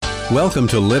Welcome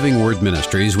to Living Word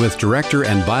Ministries with director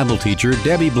and Bible teacher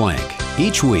Debbie Blank.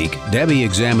 Each week, Debbie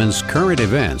examines current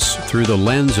events through the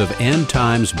lens of end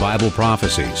times Bible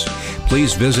prophecies.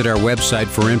 Please visit our website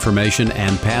for information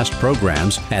and past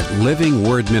programs at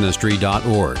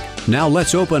livingwordministry.org. Now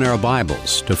let's open our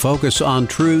Bibles to focus on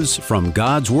truths from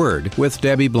God's Word with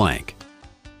Debbie Blank.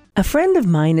 A friend of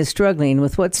mine is struggling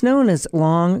with what's known as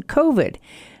long COVID,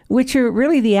 which are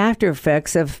really the after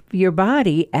effects of your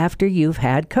body after you've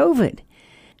had COVID.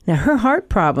 Now, her heart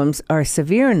problems are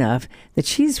severe enough that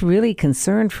she's really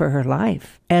concerned for her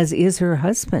life, as is her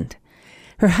husband.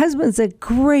 Her husband's a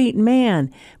great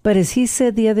man, but as he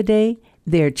said the other day,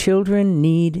 their children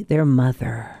need their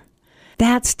mother.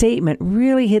 That statement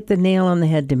really hit the nail on the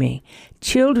head to me.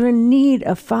 Children need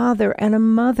a father and a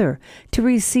mother to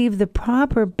receive the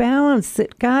proper balance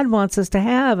that God wants us to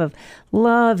have of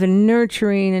love and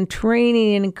nurturing and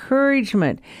training and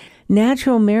encouragement.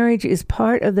 Natural marriage is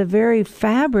part of the very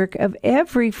fabric of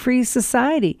every free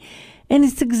society, and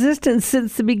its existence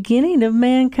since the beginning of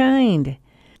mankind.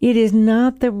 It is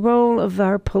not the role of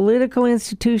our political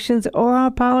institutions or our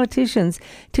politicians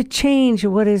to change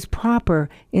what is proper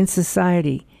in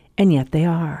society, and yet they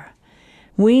are.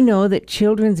 We know that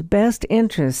children's best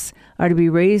interests are to be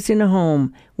raised in a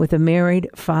home with a married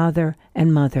father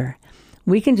and mother.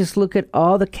 We can just look at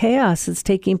all the chaos that's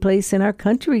taking place in our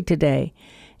country today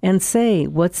and say,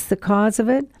 what's the cause of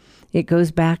it? It goes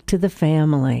back to the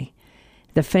family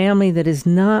that is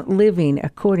not living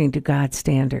according to God's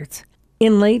standards.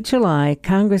 In late July,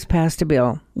 Congress passed a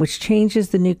bill which changes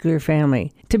the nuclear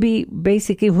family to be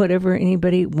basically whatever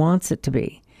anybody wants it to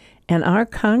be. And our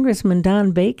Congressman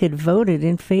Don Bacon voted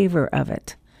in favor of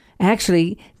it.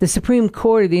 Actually, the Supreme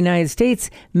Court of the United States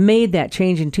made that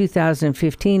change in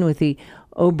 2015 with the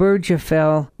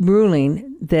Obergefell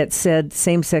ruling that said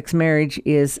same-sex marriage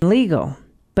is legal.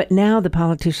 But now the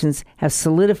politicians have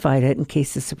solidified it in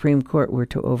case the Supreme Court were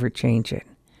to overchange it.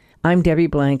 I'm Debbie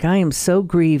Blank. I am so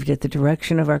grieved at the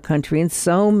direction of our country in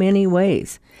so many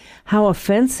ways, how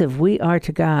offensive we are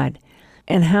to God,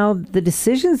 and how the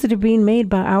decisions that are being made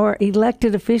by our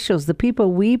elected officials, the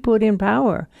people we put in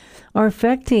power, are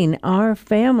affecting our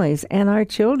families and our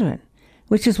children,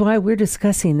 which is why we're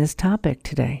discussing this topic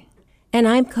today. And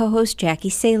I'm co-host Jackie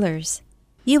Sailors.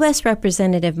 U.S.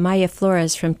 Representative Maya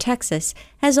Flores from Texas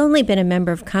has only been a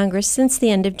member of Congress since the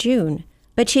end of June,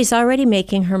 but she's already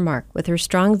making her mark with her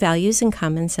strong values and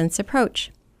common sense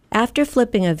approach. After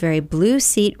flipping a very blue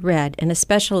seat red in a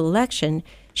special election,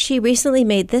 she recently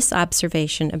made this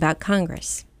observation about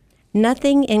Congress.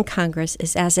 Nothing in Congress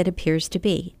is as it appears to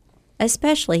be,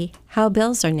 especially how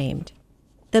bills are named.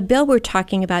 The bill we're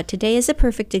talking about today is a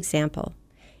perfect example.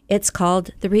 It's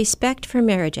called the Respect for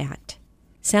Marriage Act.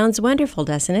 Sounds wonderful,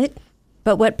 doesn't it?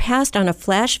 But what passed on a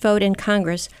flash vote in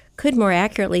Congress could more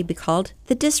accurately be called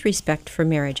the Disrespect for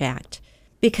Marriage Act.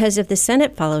 Because if the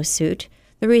Senate follows suit,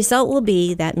 the result will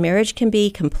be that marriage can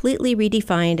be completely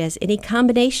redefined as any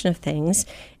combination of things,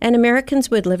 and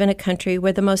Americans would live in a country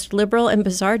where the most liberal and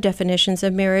bizarre definitions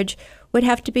of marriage would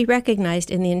have to be recognized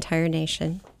in the entire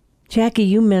nation. Jackie,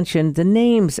 you mentioned the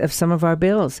names of some of our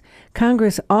bills.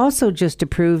 Congress also just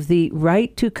approved the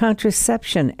Right to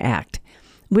Contraception Act,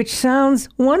 which sounds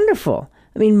wonderful.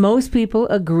 I mean, most people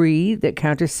agree that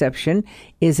contraception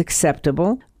is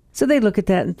acceptable, so they look at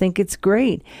that and think it's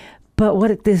great. But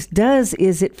what this does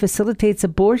is it facilitates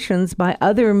abortions by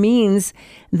other means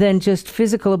than just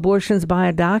physical abortions by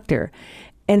a doctor.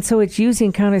 And so it's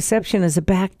using contraception as a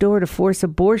backdoor to force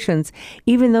abortions,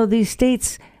 even though these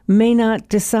states may not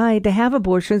decide to have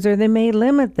abortions or they may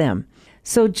limit them.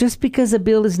 So just because a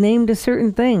bill is named a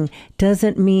certain thing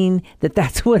doesn't mean that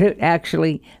that's what it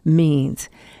actually means.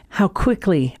 How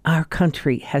quickly our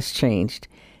country has changed.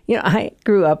 You know, I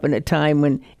grew up in a time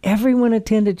when everyone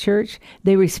attended church,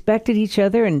 they respected each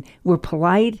other and were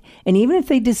polite, and even if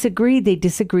they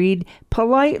disagreed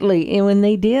politely, and when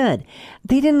they did.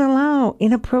 They didn't allow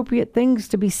inappropriate things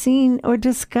to be seen or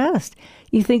discussed.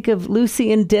 You think of Lucy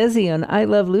and Desi on I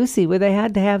Love Lucy, where they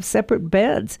had to have separate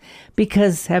beds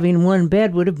because having one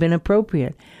bed would have been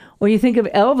appropriate. Or you think of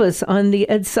Elvis on the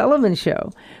Ed Sullivan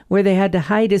Show, where they had to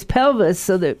hide his pelvis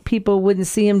so that people wouldn't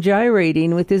see him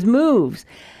gyrating with his moves.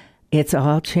 It's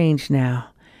all changed now.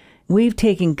 We've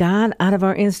taken God out of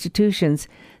our institutions,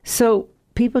 so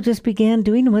people just began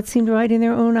doing what seemed right in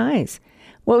their own eyes.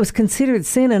 What was considered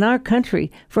sin in our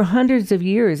country for hundreds of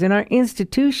years in our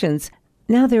institutions,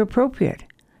 now they're appropriate.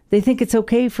 They think it's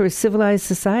okay for a civilized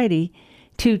society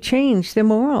to change their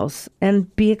morals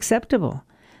and be acceptable.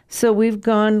 So we've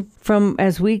gone from,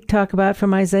 as we talk about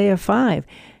from Isaiah 5,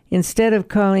 instead of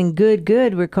calling good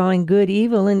good, we're calling good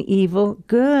evil and evil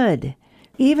good.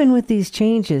 even with these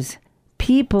changes,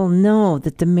 people know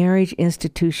that the marriage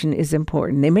institution is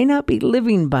important. They may not be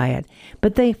living by it,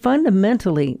 but they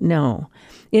fundamentally know.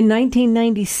 In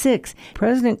 1996,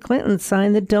 President Clinton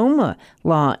signed the DOMA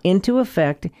law into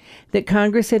effect that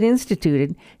Congress had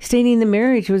instituted, stating the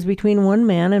marriage was between one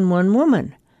man and one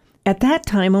woman. At that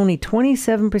time, only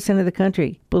 27% of the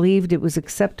country believed it was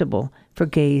acceptable for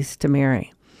gays to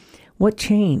marry. What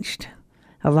changed?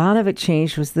 A lot of it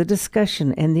changed was the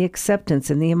discussion and the acceptance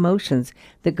and the emotions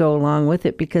that go along with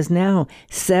it, because now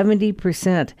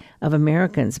 70% of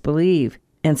Americans believe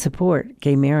and support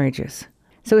gay marriages.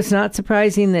 So it's not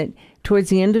surprising that towards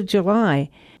the end of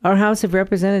July, our House of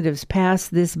Representatives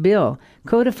passed this bill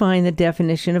codifying the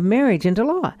definition of marriage into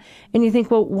law. And you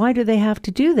think, well, why do they have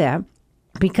to do that?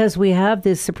 Because we have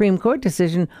this Supreme Court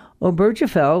decision,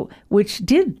 Obergefell, which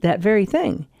did that very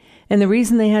thing. And the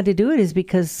reason they had to do it is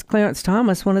because Clarence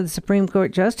Thomas, one of the Supreme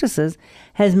Court justices,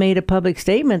 has made a public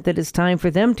statement that it's time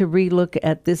for them to relook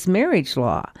at this marriage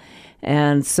law.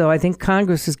 And so I think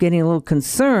Congress is getting a little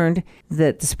concerned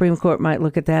that the Supreme Court might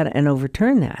look at that and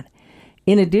overturn that.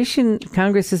 In addition,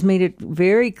 Congress has made it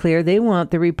very clear they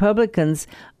want the Republicans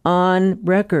on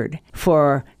record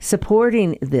for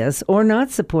supporting this or not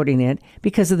supporting it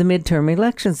because of the midterm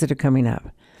elections that are coming up.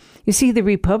 You see, the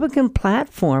Republican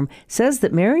platform says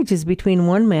that marriage is between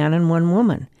one man and one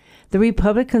woman. The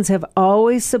Republicans have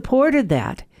always supported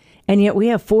that. And yet we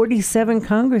have 47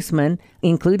 congressmen,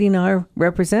 including our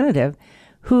representative,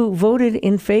 who voted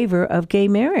in favor of gay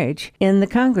marriage in the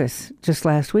Congress just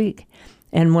last week.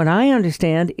 And what I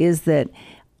understand is that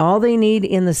all they need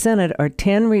in the Senate are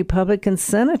 10 Republican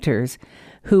senators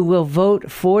who will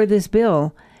vote for this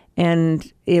bill,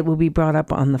 and it will be brought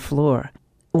up on the floor.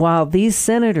 While these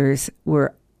senators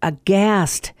were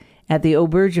aghast at the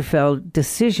Obergefell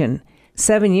decision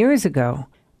 7 years ago,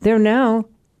 they're now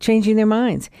changing their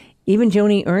minds. Even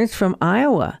Joni Ernst from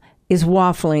Iowa is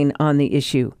waffling on the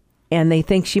issue, and they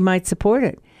think she might support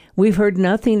it. We've heard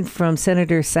nothing from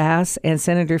Senator Sass and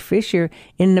Senator Fisher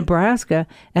in Nebraska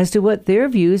as to what their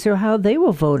views or how they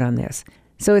will vote on this.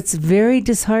 So it's very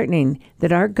disheartening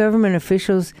that our government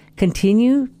officials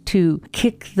continue to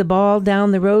kick the ball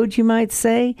down the road, you might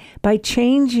say, by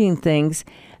changing things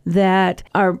that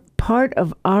are part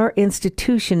of our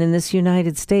institution in this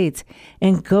United States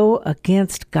and go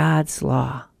against God's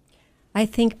law. I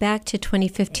think back to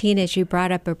 2015 as you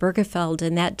brought up Obergefell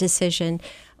and that decision.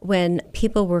 When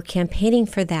people were campaigning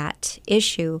for that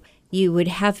issue, you would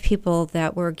have people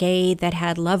that were gay that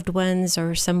had loved ones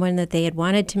or someone that they had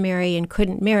wanted to marry and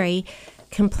couldn't marry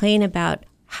complain about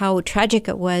how tragic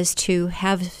it was to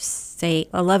have, say,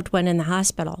 a loved one in the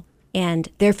hospital, and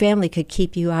their family could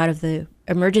keep you out of the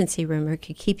emergency room or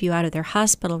could keep you out of their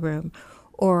hospital room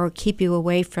or keep you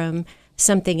away from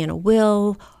something in a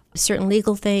will, certain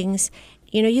legal things.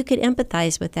 You could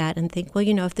empathize with that and think, well,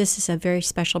 if this is a very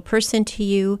special person to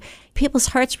you, people's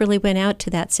hearts really went out to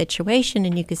that situation.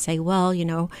 And you could say,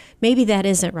 well, maybe that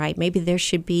isn't right. Maybe there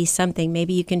should be something.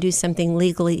 Maybe you can do something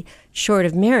legally short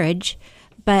of marriage.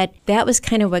 But that was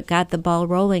kind of what got the ball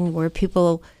rolling, where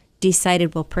people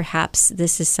decided, well, perhaps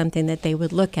this is something that they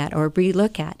would look at or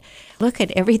relook at. Look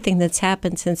at everything that's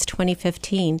happened since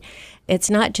 2015. It's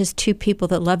not just two people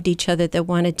that loved each other that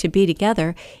wanted to be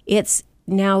together. It's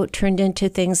now turned into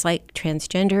things like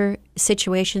transgender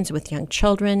situations with young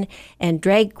children and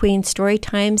drag queen story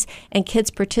times and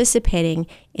kids participating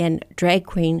in drag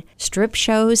queen strip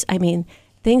shows. I mean,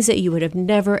 things that you would have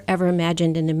never, ever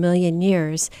imagined in a million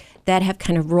years that have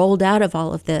kind of rolled out of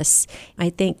all of this. I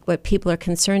think what people are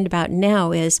concerned about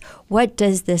now is, what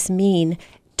does this mean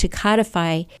to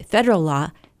codify federal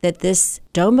law that this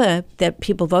DOMA that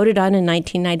people voted on in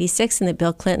 1996 and that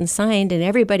Bill Clinton signed and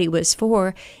everybody was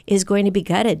for is going to be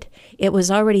gutted. It was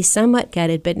already somewhat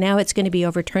gutted, but now it's going to be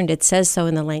overturned. It says so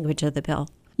in the language of the bill.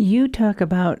 You talk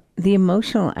about the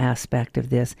emotional aspect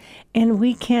of this, and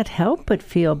we can't help but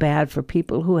feel bad for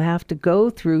people who have to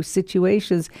go through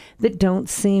situations that don't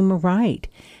seem right.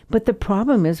 But the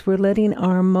problem is we're letting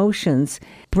our emotions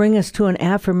bring us to an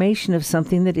affirmation of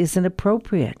something that isn't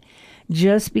appropriate.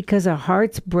 Just because our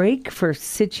hearts break for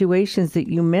situations that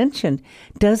you mentioned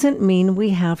doesn't mean we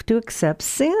have to accept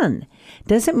sin.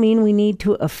 Doesn't mean we need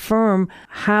to affirm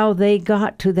how they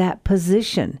got to that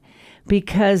position.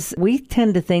 Because we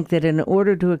tend to think that in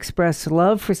order to express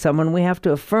love for someone, we have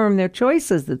to affirm their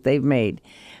choices that they've made.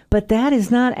 But that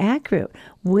is not accurate.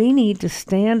 We need to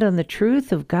stand on the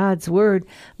truth of God's word,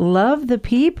 love the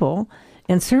people,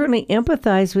 and certainly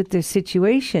empathize with their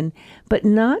situation, but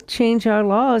not change our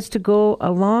laws to go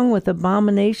along with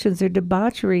abominations or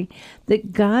debauchery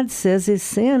that God says is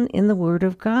sin in the Word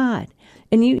of God.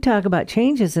 And you talk about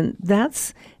changes, and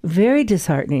that's very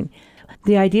disheartening.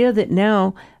 The idea that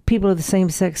now people of the same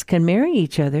sex can marry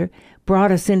each other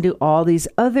brought us into all these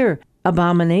other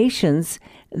abominations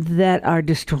that are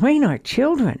destroying our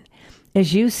children.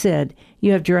 As you said,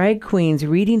 you have drag queens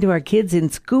reading to our kids in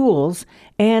schools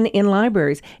and in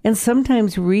libraries, and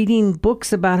sometimes reading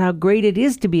books about how great it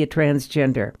is to be a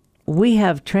transgender. We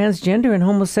have transgender and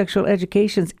homosexual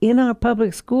educations in our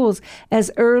public schools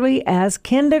as early as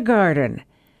kindergarten.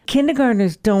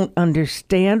 Kindergartners don't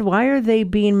understand. Why are they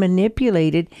being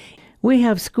manipulated? We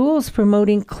have schools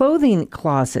promoting clothing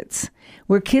closets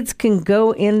where kids can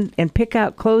go in and pick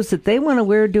out clothes that they want to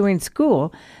wear during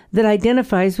school that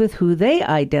identifies with who they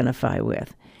identify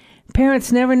with.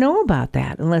 Parents never know about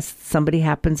that unless somebody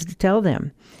happens to tell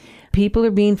them. People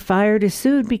are being fired or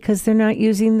sued because they're not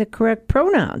using the correct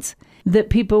pronouns that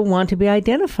people want to be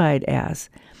identified as.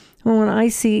 Well, when I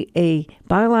see a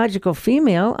biological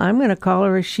female, I'm going to call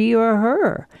her a she or a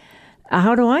her.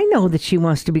 How do I know that she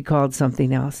wants to be called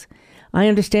something else? I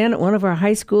understand at one of our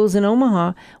high schools in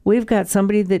Omaha, we've got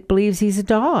somebody that believes he's a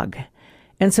dog.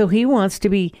 And so he wants to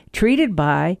be treated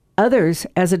by others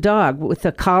as a dog with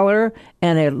a collar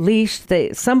and a leash.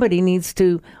 Somebody needs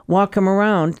to walk him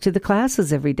around to the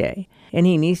classes every day. And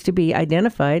he needs to be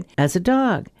identified as a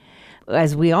dog.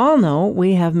 As we all know,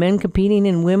 we have men competing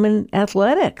in women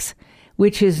athletics,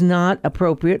 which is not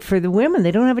appropriate for the women.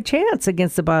 They don't have a chance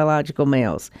against the biological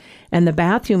males. And the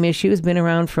bathroom issue has been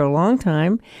around for a long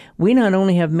time. We not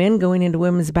only have men going into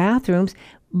women's bathrooms,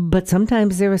 but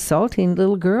sometimes they're assaulting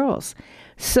little girls.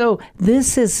 So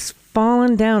this has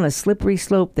fallen down a slippery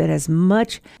slope that is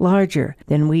much larger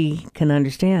than we can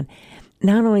understand.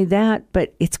 Not only that,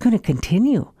 but it's going to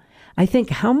continue. I think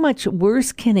how much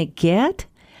worse can it get?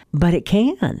 But it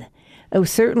can.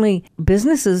 Certainly,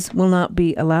 businesses will not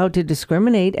be allowed to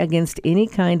discriminate against any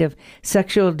kind of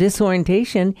sexual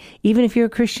disorientation, even if you're a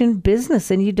Christian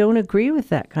business and you don't agree with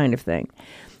that kind of thing.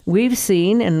 We've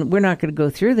seen, and we're not going to go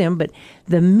through them, but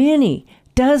the many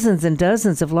dozens and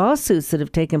dozens of lawsuits that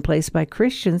have taken place by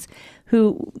Christians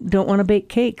who don't want to bake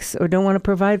cakes or don't want to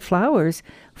provide flowers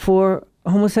for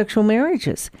homosexual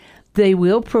marriages. They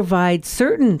will provide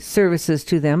certain services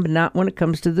to them, but not when it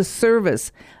comes to the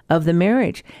service of the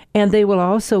marriage. And they will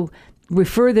also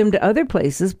refer them to other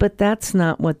places, but that's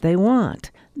not what they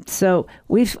want. So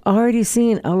we've already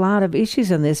seen a lot of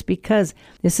issues on this because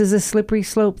this is a slippery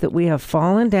slope that we have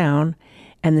fallen down,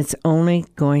 and it's only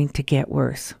going to get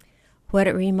worse. What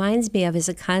it reminds me of is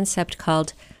a concept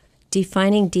called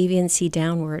defining deviancy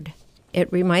downward.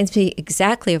 It reminds me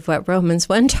exactly of what Romans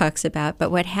 1 talks about,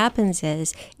 but what happens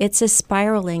is it's a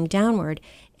spiraling downward,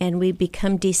 and we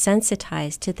become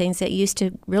desensitized to things that used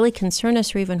to really concern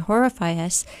us or even horrify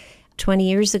us 20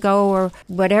 years ago or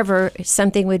whatever.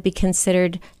 Something would be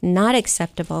considered not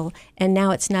acceptable, and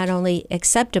now it's not only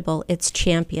acceptable, it's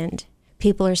championed.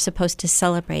 People are supposed to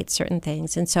celebrate certain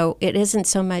things, and so it isn't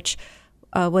so much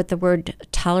what the word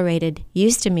tolerated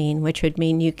used to mean, which would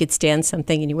mean you could stand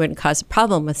something and you wouldn't cause a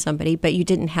problem with somebody, but you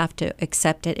didn't have to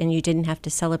accept it and you didn't have to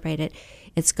celebrate it.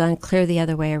 It's gone clear the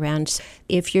other way around.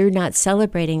 If you're not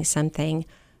celebrating something,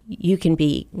 you can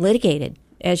be litigated.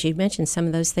 As you mentioned, some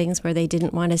of those things where they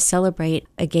didn't want to celebrate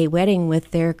a gay wedding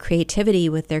with their creativity,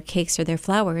 with their cakes or their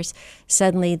flowers,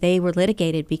 suddenly they were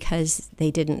litigated because they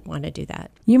didn't want to do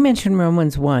that. You mentioned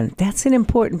Romans 1. That's an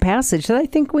important passage that I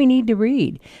think we need to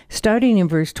read, starting in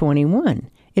verse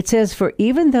 21. It says, "For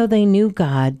even though they knew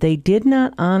God, they did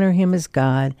not honor him as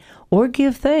God or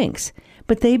give thanks,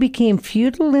 but they became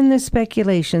futile in their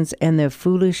speculations, and their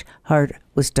foolish heart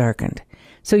was darkened."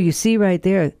 So you see right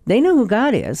there, they know who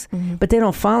God is, but they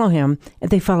don't follow him,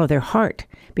 and they follow their heart,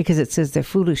 because it says their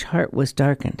foolish heart was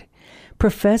darkened.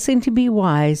 Professing to be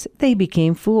wise, they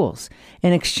became fools,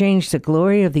 and exchanged the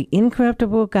glory of the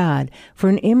incorruptible God for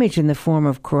an image in the form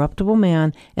of corruptible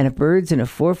man, and of birds, and of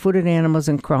four-footed animals,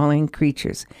 and crawling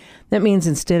creatures. That means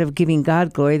instead of giving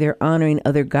God glory, they're honoring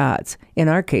other gods. In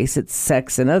our case, it's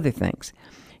sex and other things.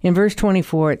 In verse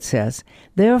 24, it says,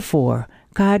 "Therefore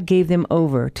God gave them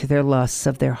over to their lusts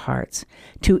of their hearts,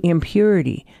 to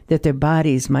impurity, that their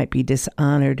bodies might be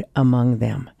dishonored among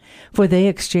them. For they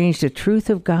exchanged the truth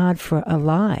of God for a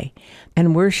lie,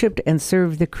 and worshipped and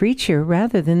served the creature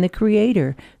rather than the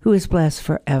Creator, who is blessed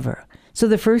forever." So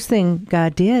the first thing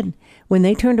God did when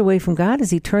they turned away from God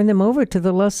is he turned them over to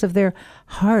the lusts of their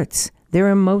hearts, their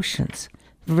emotions.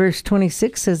 Verse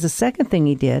 26 says the second thing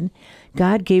he did,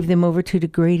 God gave them over to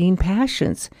degrading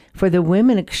passions, for the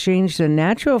women exchanged their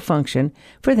natural function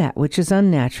for that which is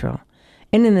unnatural.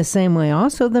 And in the same way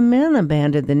also the men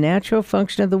abandoned the natural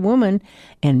function of the woman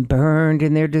and burned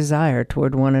in their desire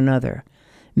toward one another.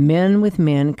 men with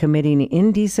men committing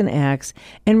indecent acts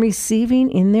and receiving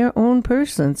in their own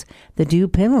persons the due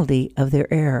penalty of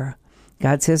their error.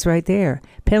 God says right there,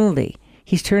 penalty.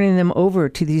 He's turning them over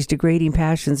to these degrading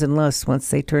passions and lusts once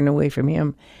they turn away from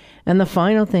him. And the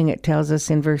final thing it tells us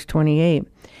in verse 28,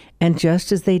 and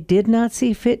just as they did not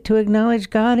see fit to acknowledge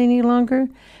God any longer,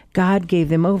 God gave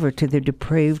them over to their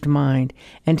depraved mind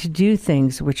and to do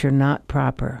things which are not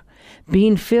proper,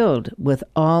 being filled with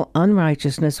all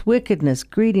unrighteousness, wickedness,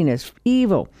 greediness,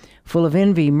 evil, full of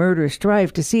envy, murder,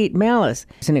 strife, deceit, malice.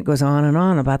 And it goes on and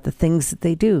on about the things that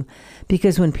they do.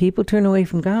 Because when people turn away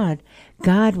from God,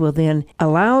 God will then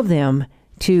allow them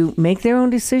to make their own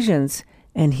decisions,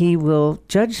 and he will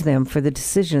judge them for the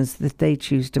decisions that they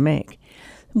choose to make.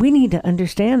 We need to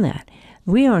understand that.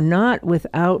 We are not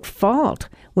without fault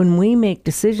when we make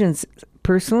decisions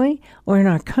personally or in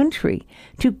our country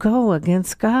to go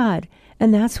against God.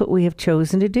 And that's what we have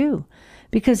chosen to do.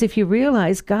 Because if you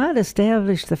realize, God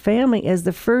established the family as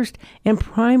the first and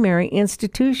primary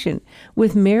institution,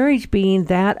 with marriage being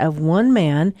that of one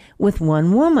man with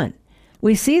one woman.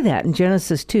 We see that in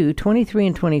Genesis 2:23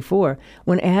 and 24,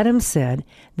 when Adam said,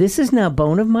 "This is now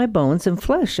bone of my bones and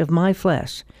flesh of my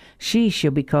flesh. She shall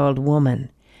be called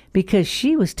woman, because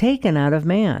she was taken out of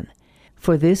man.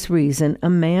 For this reason,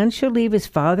 a man shall leave his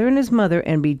father and his mother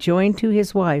and be joined to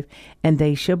his wife, and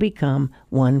they shall become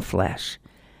one flesh."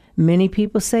 Many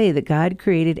people say that God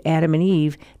created Adam and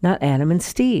Eve, not Adam and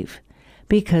Steve,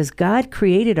 because God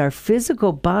created our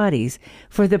physical bodies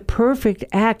for the perfect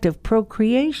act of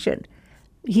procreation.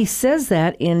 He says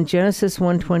that in Genesis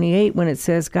 1:28 when it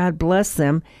says, God blessed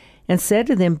them and said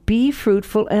to them, "Be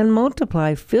fruitful and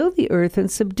multiply, fill the earth and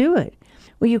subdue it."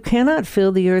 Well, you cannot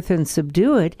fill the earth and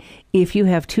subdue it if you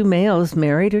have two males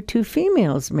married or two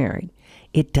females married.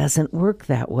 It doesn't work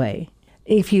that way.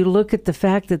 If you look at the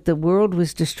fact that the world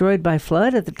was destroyed by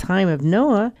flood at the time of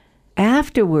Noah,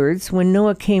 afterwards, when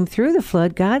Noah came through the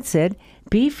flood, God said,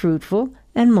 "Be fruitful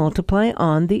and multiply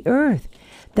on the earth."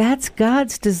 That's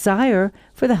God's desire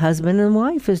for the husband and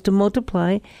wife, is to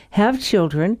multiply, have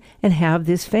children, and have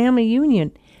this family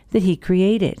union that he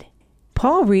created.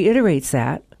 Paul reiterates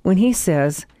that when he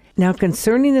says, "Now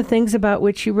concerning the things about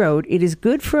which he wrote, it is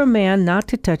good for a man not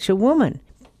to touch a woman.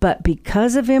 But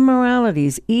because of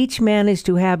immoralities, each man is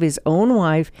to have his own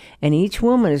wife, and each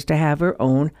woman is to have her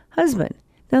own husband."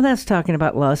 Now that's talking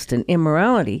about lust and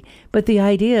immorality, but the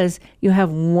idea is you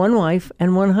have one wife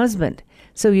and one husband.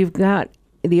 So you've got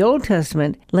the Old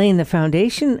Testament laying the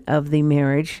foundation of the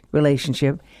marriage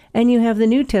relationship, and you have the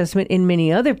New Testament in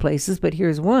many other places, but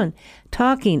here's one,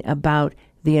 talking about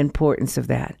the importance of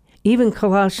that. Even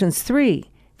Colossians 3,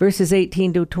 verses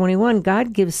 18 to 21,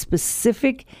 God gives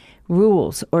specific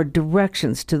rules or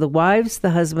directions to the wives,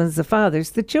 the husbands, the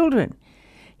fathers, the children.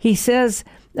 He says,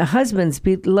 "Husbands,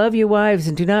 love your wives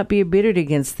and do not be embittered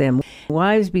against them.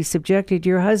 Wives, be subjected to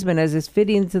your husband as is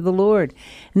fitting to the Lord."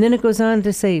 And then it goes on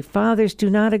to say, "Fathers, do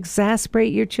not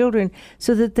exasperate your children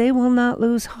so that they will not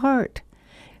lose heart."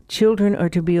 Children are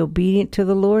to be obedient to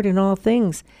the Lord in all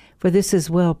things, for this is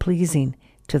well-pleasing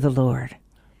to the Lord.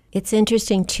 It's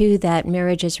interesting, too, that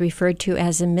marriage is referred to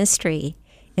as a mystery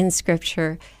in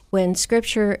Scripture. When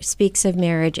Scripture speaks of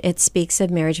marriage, it speaks of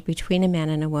marriage between a man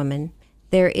and a woman.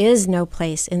 There is no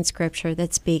place in Scripture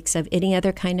that speaks of any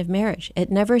other kind of marriage.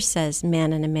 It never says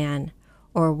man and a man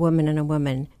or woman and a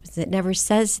woman. It never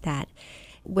says that.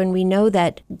 When we know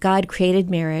that God created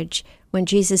marriage, when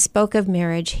Jesus spoke of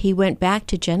marriage, he went back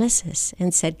to Genesis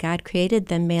and said God created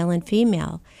them male and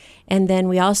female. And then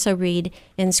we also read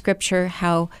in Scripture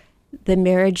how the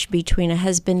marriage between a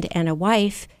husband and a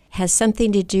wife has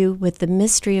something to do with the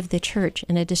mystery of the church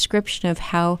and a description of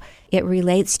how it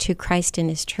relates to Christ and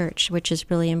his church, which is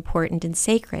really important and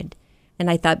sacred. And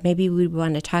I thought maybe we'd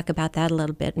want to talk about that a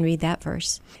little bit and read that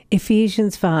verse.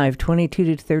 Ephesians 5:22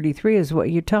 to 33 is what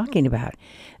you're talking about.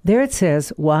 There it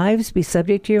says, "Wives, be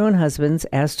subject to your own husbands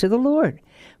as to the Lord.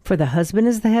 For the husband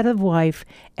is the head of the wife,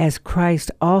 as Christ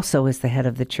also is the head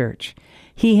of the church,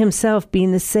 he himself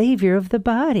being the Savior of the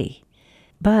body.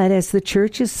 But as the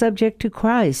church is subject to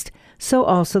Christ, so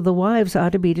also the wives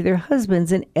ought to be to their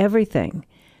husbands in everything.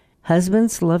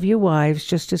 Husbands, love your wives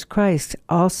just as Christ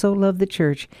also loved the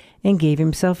church and gave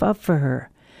himself up for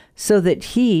her, so that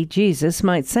he, Jesus,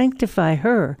 might sanctify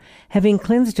her, having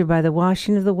cleansed her by the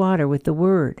washing of the water with the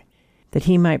word, that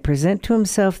he might present to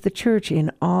himself the church in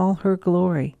all her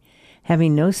glory,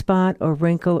 having no spot or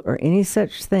wrinkle or any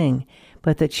such thing,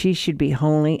 but that she should be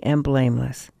holy and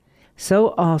blameless.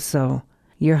 So also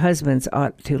your husbands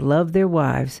ought to love their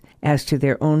wives as to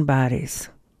their own bodies."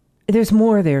 There's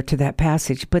more there to that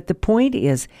passage, but the point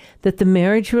is that the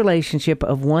marriage relationship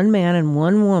of one man and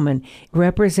one woman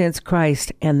represents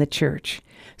Christ and the church.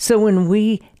 So when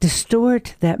we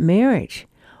distort that marriage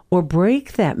or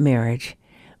break that marriage,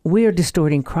 we are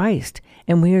distorting Christ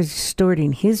and we are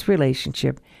distorting his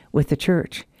relationship with the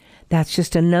church. That's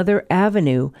just another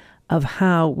avenue of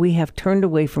how we have turned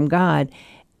away from God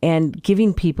and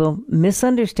giving people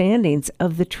misunderstandings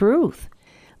of the truth.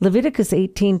 Leviticus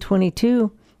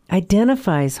 18:22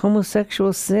 identifies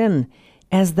homosexual sin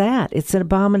as that. It's an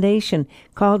abomination,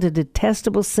 called a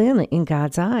detestable sin in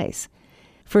God's eyes.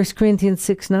 1 Corinthians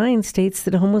 6:9 states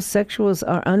that homosexuals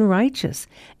are unrighteous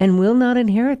and will not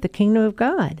inherit the kingdom of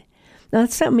God. Now,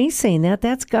 that's not me saying that.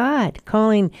 That's God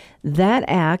calling that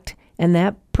act and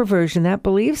that perversion, that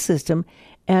belief system,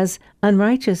 as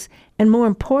unrighteous. And more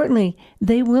importantly,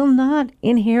 they will not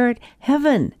inherit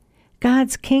heaven,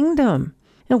 God's kingdom.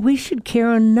 And we should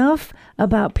care enough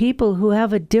about people who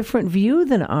have a different view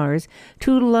than ours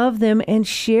to love them and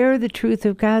share the truth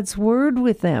of God's word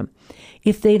with them.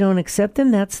 If they don't accept them,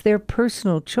 that's their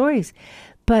personal choice.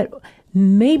 But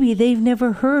maybe they've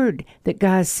never heard that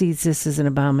God sees this as an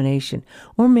abomination,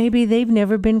 or maybe they've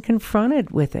never been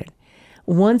confronted with it.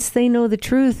 Once they know the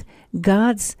truth,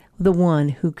 God's the one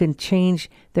who can change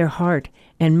their heart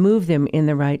and move them in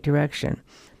the right direction.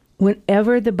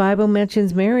 Whenever the Bible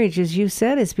mentions marriage, as you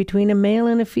said, it's between a male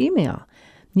and a female.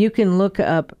 You can look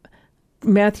up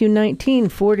Matthew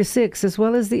 19:4-6, as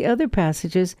well as the other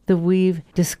passages that we've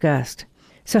discussed.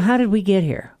 So how did we get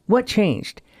here? What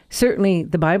changed? Certainly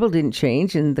the Bible didn't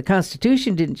change and the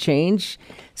Constitution didn't change.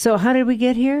 So how did we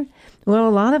get here? Well, a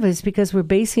lot of it is because we're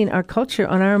basing our culture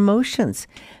on our emotions.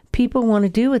 People want to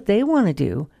do what they want to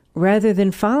do rather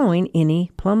than following any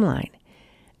plumb line.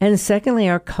 And secondly,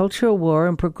 our cultural war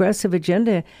and progressive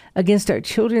agenda against our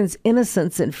children's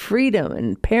innocence and freedom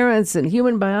and parents and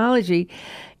human biology,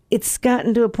 it's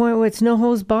gotten to a point where it's no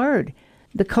holds barred.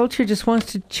 The culture just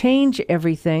wants to change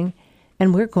everything,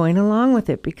 and we're going along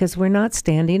with it because we're not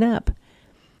standing up.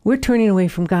 We're turning away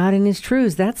from God and his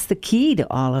truths. That's the key to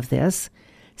all of this.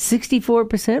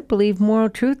 64% believe moral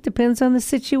truth depends on the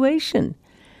situation.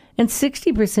 And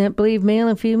 60% believe male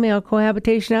and female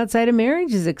cohabitation outside of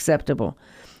marriage is acceptable.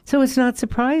 So it's not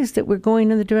surprised that we're going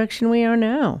in the direction we are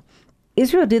now.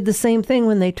 Israel did the same thing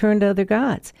when they turned to other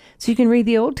gods. So you can read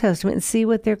the Old Testament and see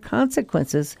what their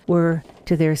consequences were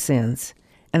to their sins.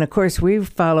 And of course, we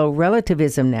follow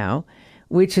relativism now,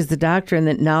 which is the doctrine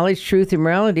that knowledge, truth, and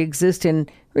morality exist in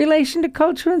relation to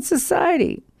culture and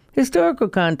society. Historical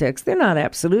context, they're not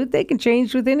absolute. They can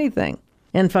change with anything.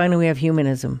 And finally, we have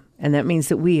humanism, and that means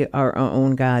that we are our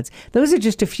own gods. Those are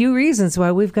just a few reasons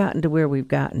why we've gotten to where we've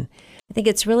gotten. I think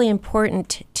it's really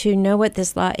important to know what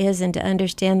this law is and to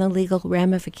understand the legal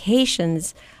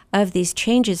ramifications of these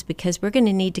changes, because we're going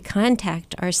to need to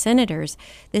contact our senators.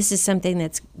 This is something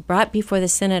that's brought before the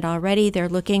Senate already. They're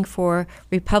looking for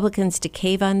Republicans to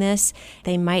cave on this.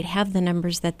 They might have the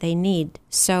numbers that they need.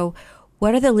 So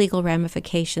what are the legal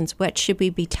ramifications? What should we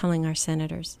be telling our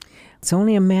senators? It's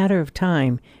only a matter of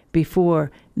time before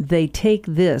they take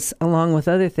this along with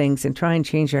other things and try and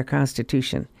change our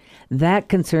Constitution. That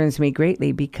concerns me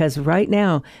greatly, because right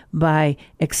now, by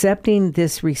accepting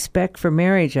this Respect for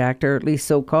Marriage Act, or at least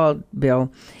so-called bill,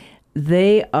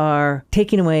 they are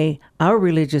taking away our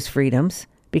religious freedoms,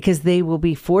 because they will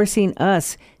be forcing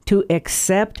us to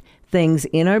accept things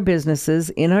in our businesses,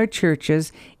 in our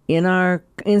churches, in our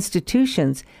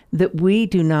institutions that we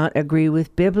do not agree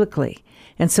with biblically.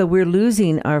 And so we're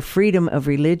losing our freedom of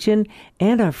religion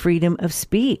and our freedom of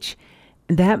speech.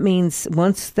 That means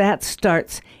once that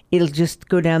starts, it'll just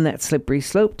go down that slippery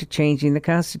slope to changing the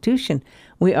Constitution.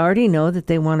 We already know that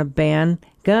they want to ban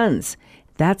guns.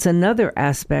 That's another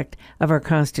aspect of our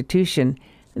Constitution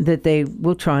that they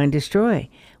will try and destroy.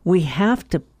 We have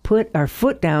to put our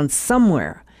foot down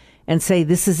somewhere and say,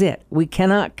 this is it. We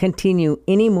cannot continue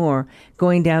anymore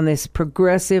going down this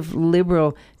progressive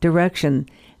liberal direction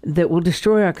that will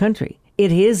destroy our country.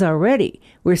 It is already.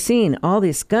 We're seeing all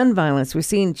this gun violence. We're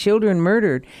seeing children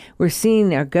murdered. We're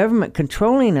seeing our government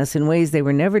controlling us in ways they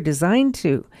were never designed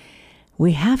to.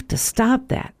 We have to stop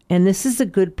that. And this is a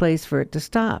good place for it to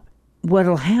stop. What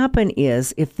will happen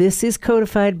is, if this is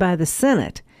codified by the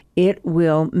Senate, it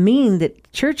will mean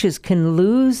that churches can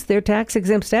lose their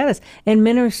tax-exempt status, and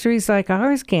ministries like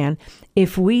ours can,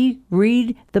 if we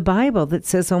read the Bible that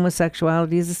says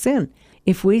homosexuality is a sin.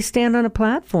 If we stand on a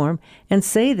platform and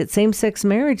say that same-sex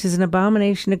marriage is an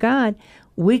abomination to God,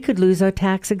 we could lose our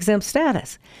tax-exempt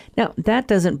status. Now, that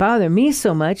doesn't bother me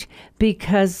so much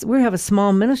because we have a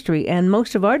small ministry and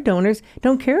most of our donors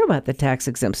don't care about the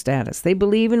tax-exempt status. They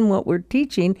believe in what we're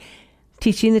teaching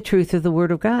teaching the truth of the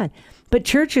Word of God. But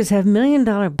churches have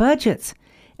million-dollar budgets,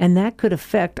 and that could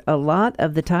affect a lot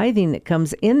of the tithing that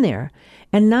comes in there.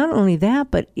 And not only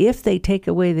that, but if they take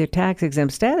away their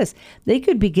tax-exempt status, they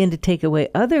could begin to take away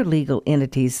other legal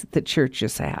entities that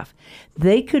churches have.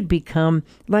 They could become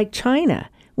like China,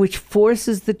 which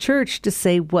forces the church to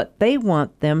say what they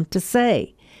want them to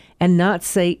say and not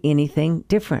say anything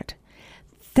different.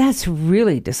 That's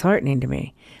really disheartening to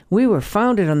me. We were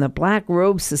founded on the Black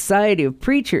Robe Society of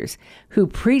preachers who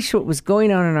preached what was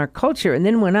going on in our culture and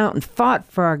then went out and fought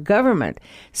for our government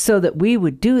so that we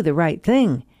would do the right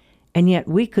thing. And yet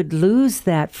we could lose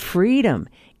that freedom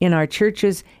in our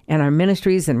churches and our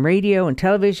ministries and radio and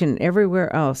television and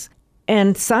everywhere else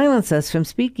and silence us from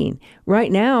speaking.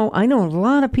 Right now, I know a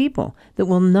lot of people that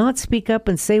will not speak up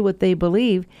and say what they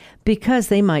believe because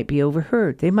they might be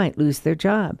overheard. They might lose their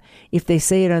job. If they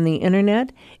say it on the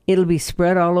internet, it'll be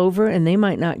spread all over and they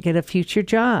might not get a future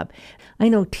job. I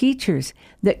know teachers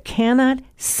that cannot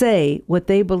say what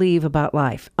they believe about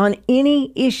life on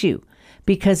any issue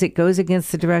because it goes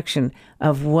against the direction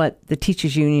of what the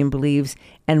teachers union believes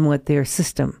and what their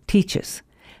system teaches.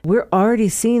 We're already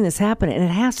seeing this happen, and it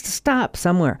has to stop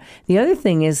somewhere. The other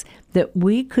thing is that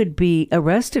we could be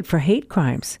arrested for hate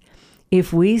crimes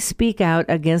if we speak out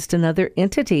against another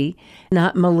entity,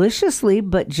 not maliciously,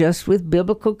 but just with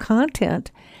biblical content.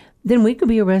 Then we could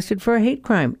be arrested for a hate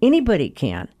crime. Anybody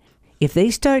can. If they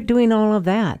start doing all of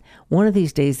that, one of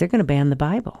these days they're going to ban the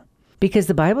Bible. Because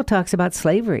the Bible talks about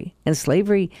slavery, and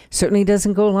slavery certainly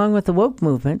doesn't go along with the woke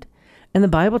movement. And the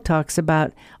Bible talks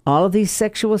about all of these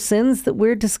sexual sins that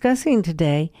we're discussing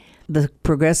today. The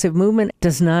progressive movement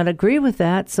does not agree with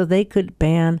that, so they could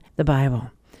ban the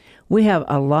Bible. We have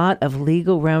a lot of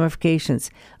legal ramifications,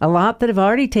 a lot that have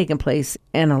already taken place,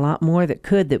 and a lot more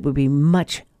that would be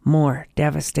much more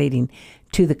devastating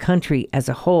to the country as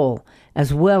a whole,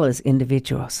 as well as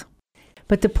individuals.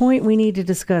 But the point we need to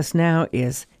discuss now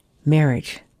is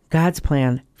marriage, God's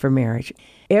plan for marriage.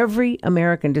 Every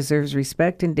American deserves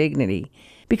respect and dignity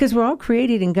because we're all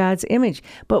created in God's image,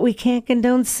 but we can't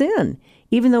condone sin,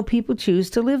 even though people choose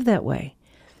to live that way.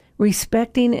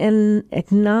 Respecting and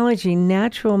acknowledging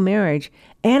natural marriage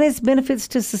and its benefits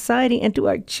to society and to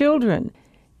our children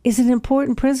is an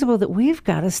important principle that we've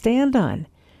got to stand on.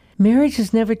 Marriage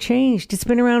has never changed. It's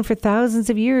been around for thousands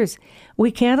of years.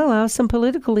 We can't allow some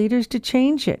political leaders to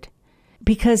change it.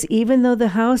 Because even though the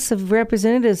House of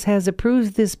Representatives has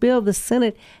approved this bill, the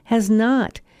Senate has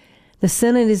not. The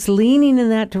Senate is leaning in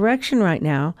that direction right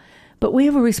now, but we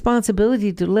have a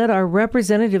responsibility to let our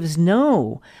representatives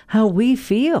know how we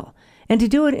feel and to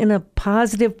do it in a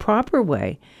positive, proper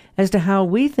way as to how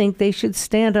we think they should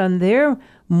stand on their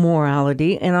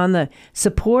morality and on the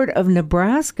support of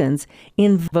Nebraskans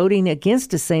in voting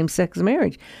against a same-sex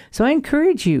marriage. So I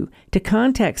encourage you to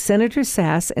contact Senator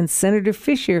Sass and Senator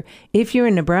Fisher if you're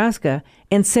in Nebraska,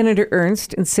 and Senator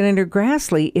Ernst and Senator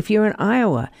Grassley if you're in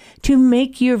Iowa, to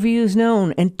make your views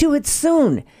known, and do it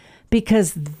soon,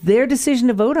 because their decision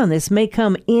to vote on this may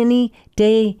come any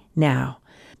day now.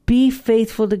 Be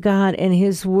faithful to God and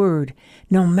His Word,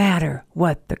 no matter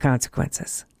what the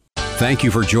consequences. Thank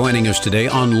you for joining us today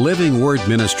on Living Word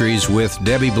Ministries with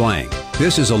Debbie Blank.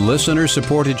 This is a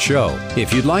listener-supported show.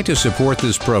 If you'd like to support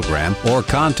this program or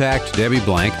contact Debbie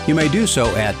Blank, you may do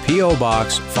so at P.O.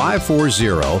 Box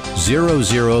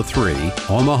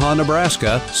 540003, Omaha,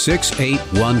 Nebraska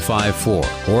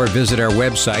 68154, or visit our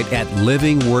website at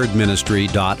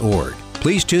livingwordministry.org.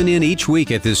 Please tune in each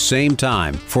week at this same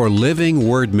time for Living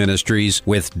Word Ministries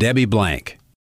with Debbie Blank.